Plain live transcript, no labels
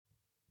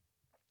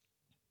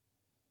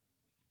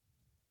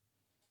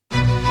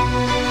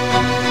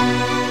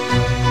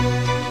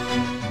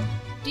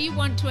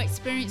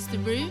experience the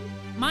room?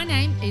 My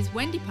name is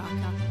Wendy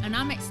Parker, and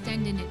I'm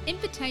extending an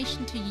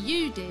invitation to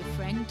you, dear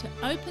friend, to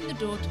open the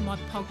door to my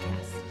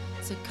podcast.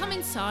 So come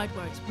inside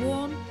where it's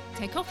warm,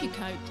 take off your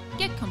coat,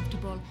 get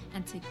comfortable,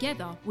 and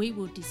together we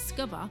will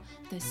discover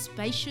the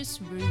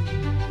spacious room.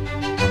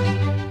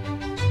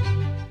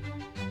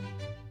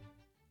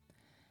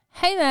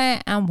 Hey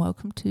there, and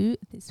welcome to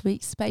this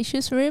week's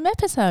Spacious Room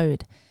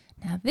episode.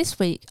 Now, this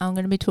week I'm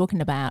going to be talking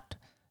about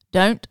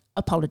don't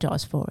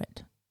apologise for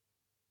it.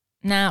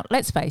 Now,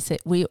 let's face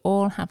it, we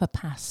all have a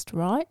past,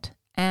 right?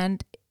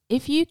 And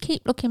if you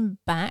keep looking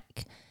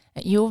back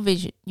at your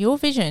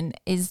vision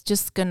is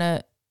just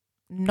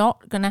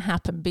not going to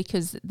happen,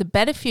 because the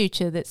better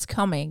future that's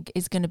coming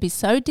is going to be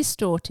so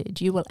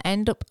distorted, you will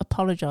end up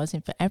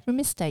apologising for every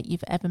mistake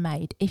you've ever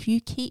made if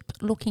you keep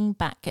looking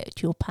back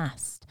at your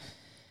past.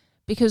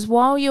 Because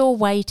while you're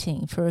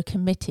waiting for a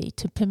committee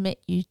to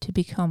permit you to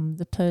become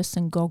the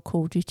person God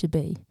called you to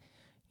be,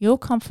 your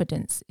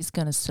confidence is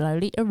going to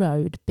slowly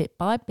erode bit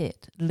by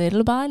bit,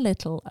 little by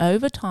little,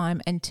 over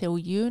time, until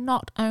you're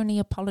not only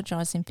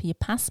apologising for your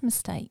past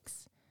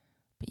mistakes,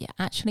 but you're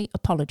actually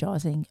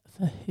apologising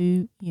for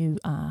who you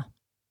are.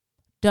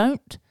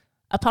 Don't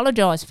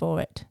apologise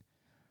for it.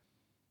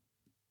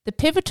 The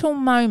pivotal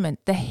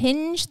moment, the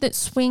hinge that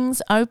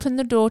swings open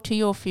the door to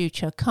your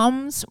future,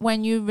 comes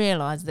when you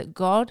realise that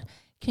God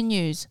can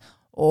use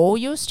all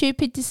your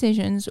stupid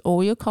decisions,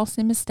 all your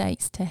costly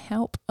mistakes to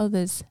help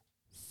others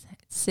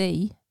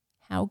see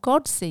how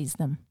God sees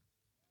them.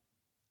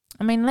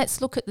 I mean,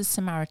 let's look at the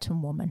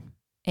Samaritan woman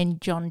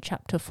in John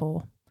chapter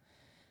 4.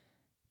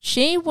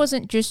 She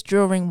wasn't just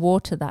drawing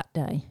water that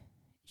day.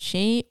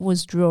 She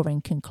was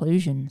drawing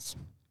conclusions.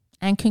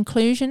 And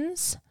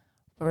conclusions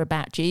were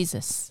about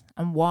Jesus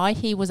and why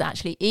he was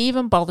actually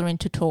even bothering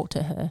to talk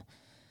to her.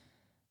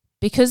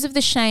 Because of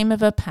the shame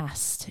of her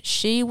past,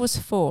 she was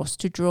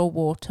forced to draw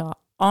water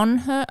on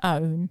her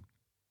own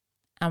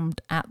and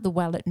at the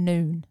well at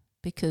noon,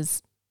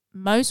 because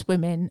most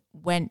women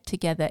went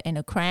together in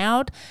a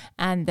crowd,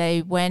 and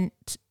they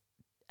went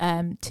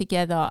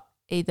together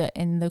either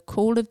in the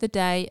cool of the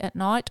day at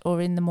night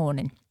or in the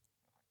morning.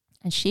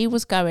 And she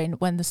was going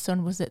when the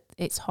sun was at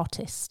its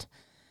hottest.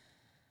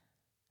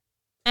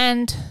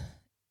 And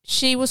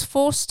she was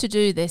forced to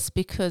do this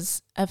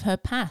because of her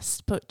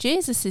past. But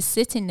Jesus is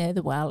sitting near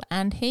the well,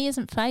 and he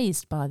isn't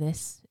fazed by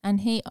this.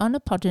 And he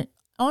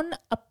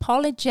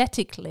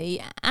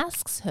unapologetically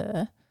asks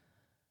her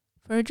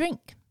for a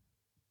drink.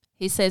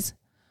 He says,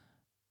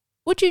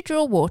 "Would you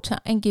draw water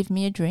and give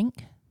me a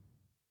drink?"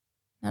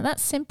 Now, that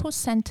simple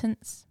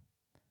sentence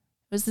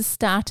was the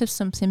start of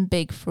something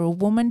big for a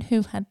woman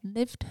who had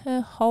lived her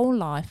whole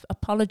life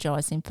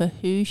apologising for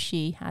who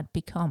she had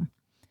become.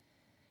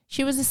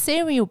 She was a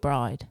serial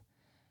bride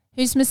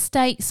whose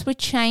mistakes were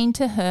chained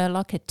to her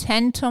like a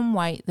 10-ton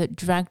weight that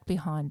dragged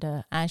behind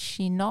her, as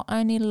she not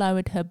only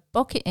lowered her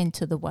bucket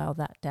into the well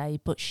that day,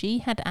 but she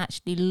had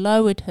actually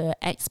lowered her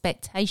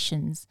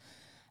expectations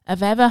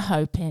of ever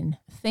hoping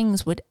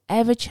things would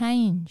ever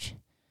change.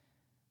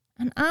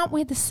 And aren't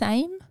we the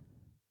same?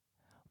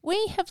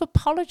 We have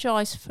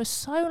apologised for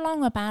so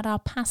long about our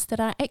past that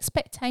our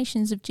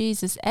expectations of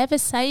Jesus ever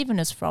saving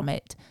us from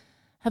it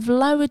have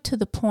lowered to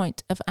the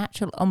point of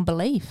actual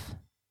unbelief.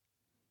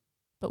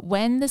 But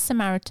when the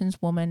Samaritan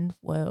woman's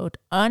world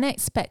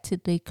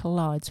unexpectedly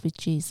collides with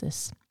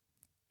Jesus,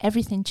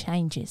 everything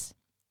changes.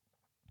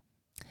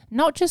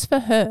 Not just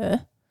for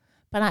her,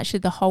 but actually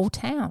the whole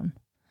town.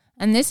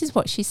 And this is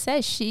what she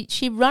says.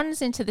 She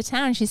runs into the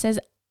town and she says,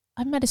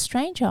 "I've met a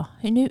stranger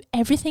who knew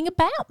everything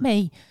about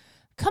me.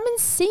 Come and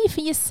see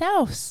for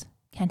yourselves.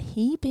 Can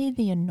he be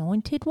the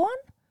anointed one?"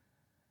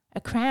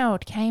 A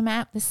crowd came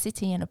out the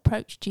city and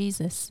approached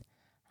Jesus,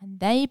 and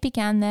they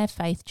began their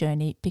faith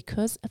journey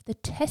because of the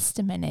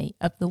testimony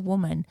of the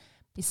woman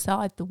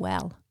beside the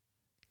well.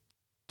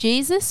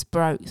 Jesus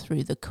broke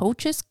through the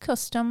culture's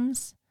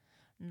customs,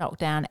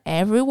 knocked down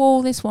every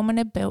wall this woman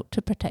had built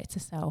to protect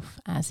herself,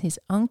 as his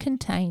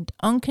uncontained,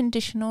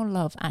 unconditional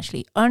love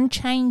actually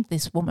unchained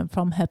this woman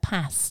from her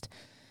past.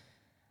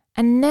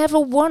 And never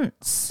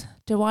once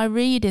do I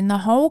read in the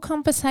whole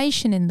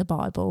conversation in the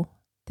Bible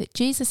that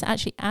Jesus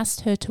actually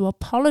asked her to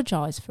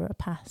apologise for her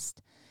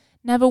past.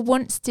 Never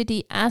once did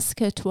he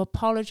ask her to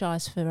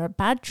apologise for her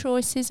bad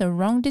choices, her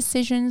wrong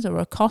decisions, or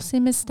her costly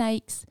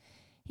mistakes.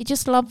 He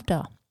just loved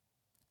her.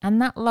 And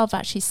that love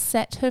actually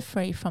set her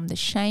free from the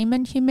shame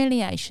and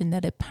humiliation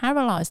that had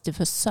paralysed her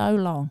for so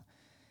long.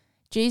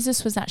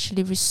 Jesus was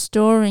actually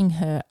restoring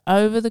her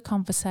over the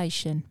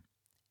conversation.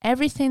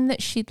 Everything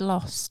that she'd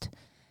lost,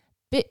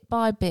 bit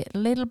by bit,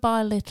 little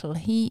by little,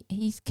 he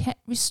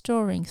kept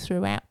restoring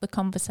throughout the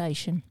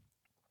conversation.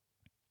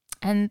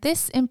 And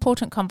this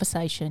important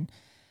conversation,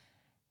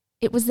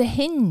 it was the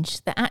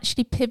hinge that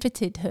actually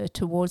pivoted her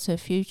towards her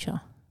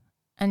future.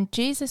 And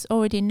Jesus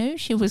already knew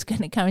she was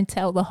going to go and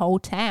tell the whole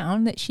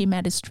town that she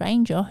met a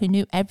stranger who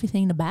knew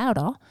everything about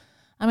her.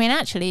 I mean,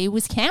 actually, he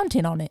was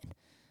counting on it.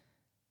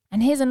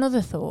 And here's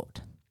another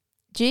thought.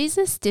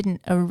 Jesus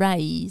didn't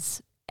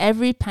erase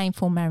every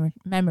painful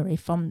memory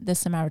from the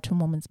Samaritan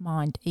woman's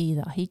mind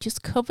either. He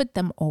just covered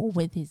them all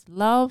with his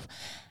love,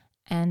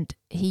 and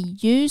he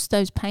used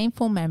those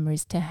painful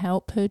memories to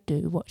help her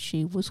do what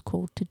she was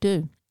called to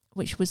do,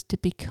 which was to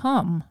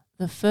become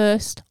the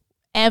first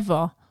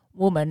ever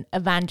woman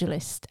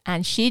evangelist.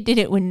 And she did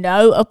it with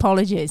no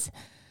apologies.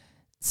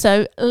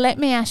 So let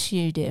me ask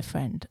you, dear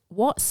friend,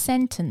 what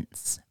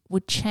sentence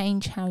would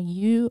change how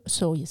you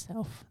saw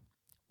yourself?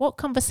 What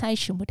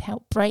conversation would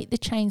help break the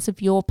chains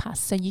of your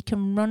past so you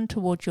can run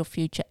towards your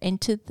future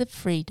into the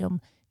freedom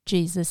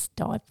Jesus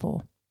died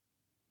for?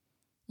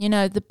 You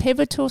know, the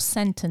pivotal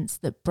sentence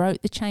that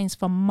broke the chains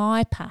from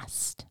my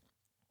past,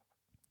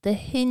 the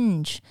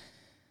hinge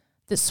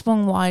that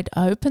swung wide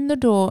open the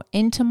door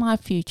into my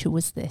future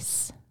was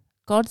this.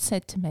 God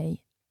said to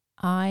me,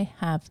 I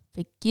have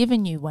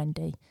forgiven you,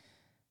 Wendy.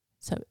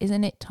 So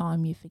isn't it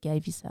time you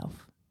forgave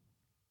yourself?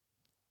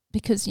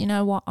 Because you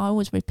know what? I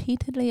was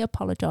repeatedly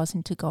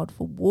apologizing to God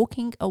for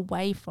walking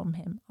away from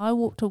him. I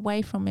walked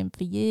away from him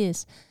for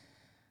years.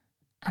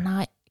 And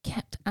I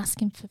kept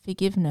asking for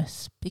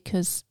forgiveness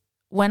because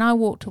when I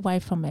walked away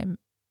from him,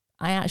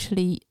 I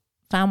actually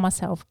found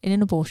myself in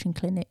an abortion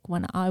clinic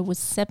when I was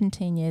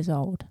 17 years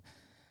old.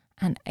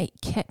 And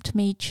it kept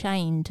me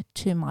chained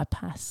to my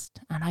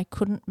past. And I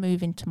couldn't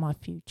move into my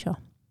future.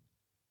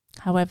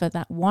 However,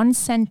 that one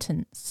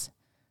sentence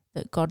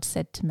that God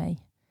said to me,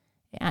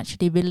 it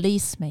actually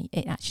released me.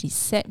 It actually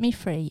set me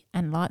free.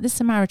 And like the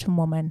Samaritan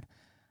woman,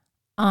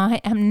 I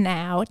am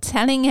now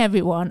telling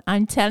everyone,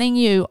 I'm telling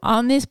you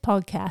on this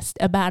podcast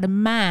about a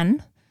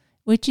man,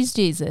 which is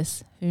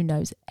Jesus, who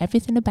knows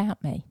everything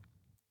about me.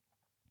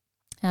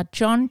 Now,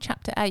 John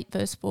chapter 8,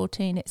 verse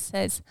 14, it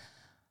says,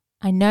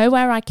 I know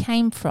where I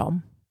came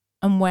from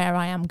and where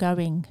I am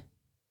going.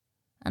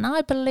 And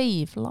I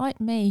believe,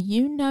 like me,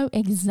 you know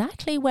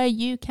exactly where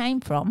you came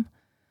from.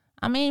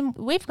 I mean,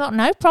 we've got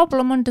no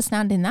problem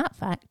understanding that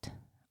fact.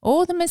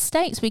 All the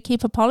mistakes we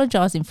keep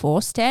apologising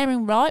for,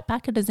 staring right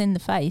back at us in the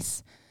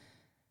face.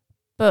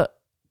 But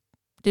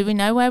do we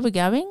know where we're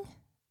going?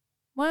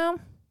 Well,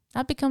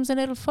 that becomes a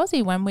little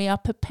fuzzy when we are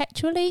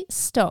perpetually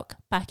stuck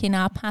back in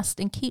our past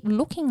and keep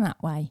looking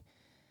that way.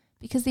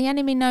 Because the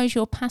enemy knows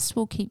your past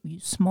will keep you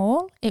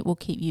small, it will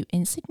keep you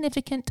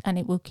insignificant, and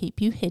it will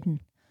keep you hidden.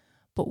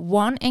 But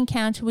one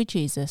encounter with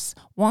Jesus,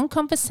 one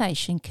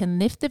conversation can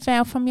lift the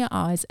veil from your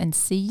eyes and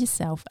see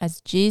yourself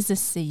as Jesus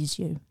sees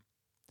you.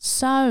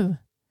 So,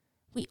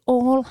 we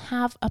all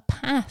have a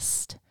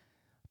past,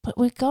 but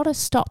we've got to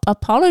stop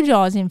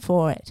apologising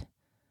for it.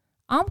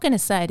 I'm going to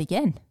say it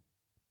again.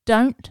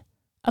 Don't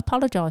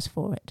apologise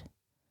for it.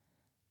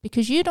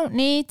 Because you don't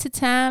need to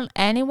tell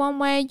anyone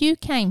where you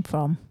came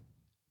from.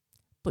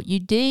 But you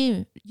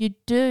do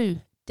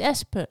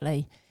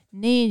desperately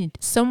need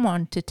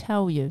someone to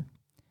tell you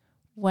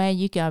where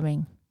you're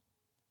going.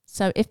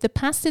 So if the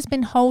past has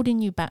been holding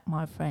you back,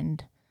 my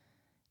friend,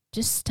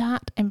 just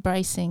start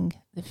embracing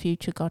the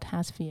future God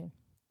has for you.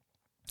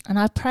 And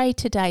I pray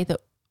today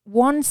that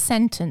one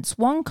sentence,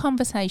 one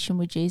conversation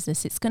with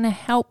Jesus, it's going to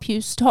help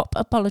you stop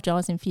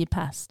apologising for your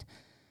past.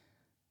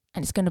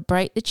 And it's going to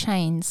break the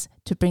chains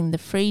to bring the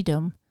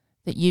freedom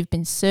that you've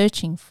been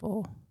searching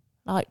for.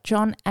 Like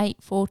John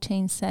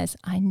 8:14 says,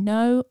 I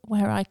know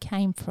where I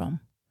came from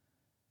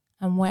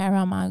and where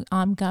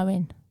I'm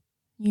going.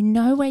 You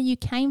know where you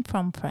came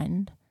from,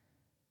 friend,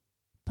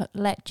 but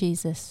let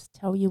Jesus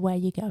tell you where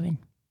you're going.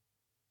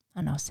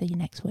 And I'll see you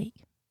next week.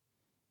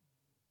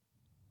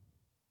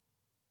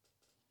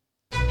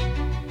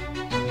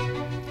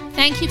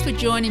 Thank you for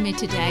joining me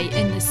today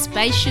in the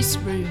spacious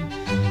room.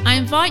 I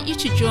invite you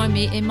to join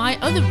me in my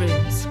other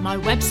rooms, my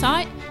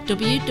website,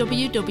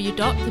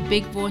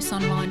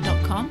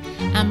 www.thebigvoiceonline.com,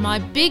 and my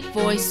Big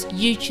Voice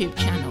YouTube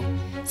channel.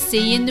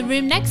 See you in the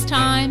room next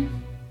time.